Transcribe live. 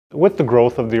With the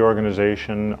growth of the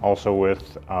organization, also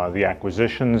with the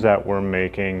acquisitions that we're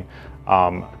making,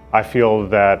 I feel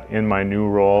that in my new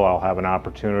role I'll have an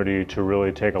opportunity to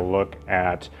really take a look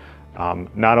at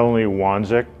not only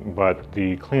Wanzek, but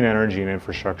the Clean Energy and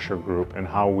Infrastructure Group and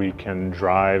how we can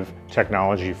drive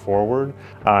technology forward.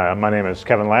 My name is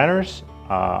Kevin Lanners.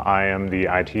 I am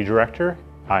the IT director.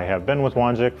 I have been with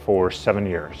Wanzek for 7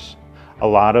 years. A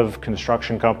lot of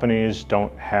construction companies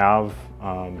don't have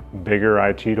bigger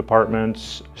IT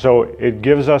departments, so it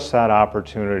gives us that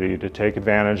opportunity to take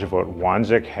advantage of what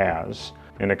Wanzek has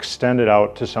and extend it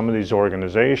out to some of these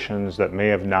organizations that may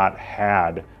have not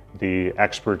had the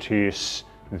expertise,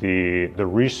 the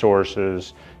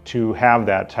resources to have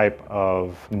that type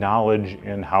of knowledge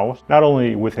in-house, not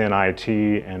only within IT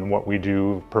and what we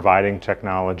do providing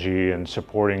technology and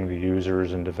supporting the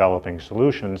users and developing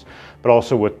solutions, but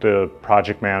also with the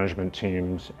project management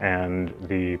teams and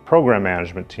the program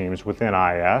management teams within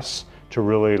IS to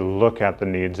really look at the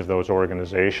needs of those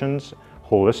organizations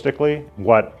holistically.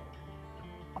 What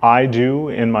I do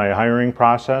in my hiring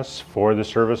process for the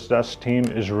service desk team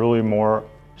is really more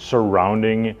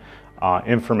surrounding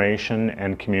information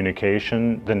and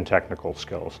communication than technical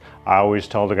skills. I always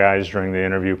tell the guys during the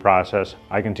interview process,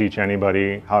 I can teach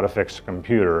anybody how to fix a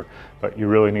computer, but you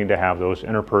really need to have those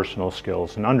interpersonal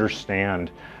skills and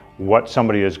understand what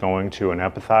somebody is going to and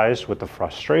empathize with the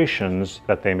frustrations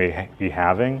that they may be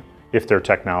having if their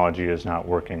technology is not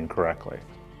working correctly.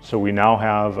 So we now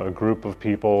have a group of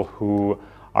people who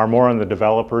are more on the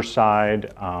developer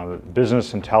side,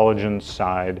 business intelligence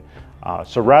side.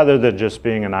 So rather than just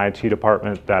being an IT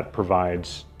department that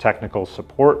provides technical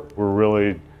support, we're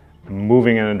really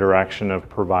moving in a direction of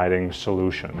providing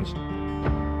solutions.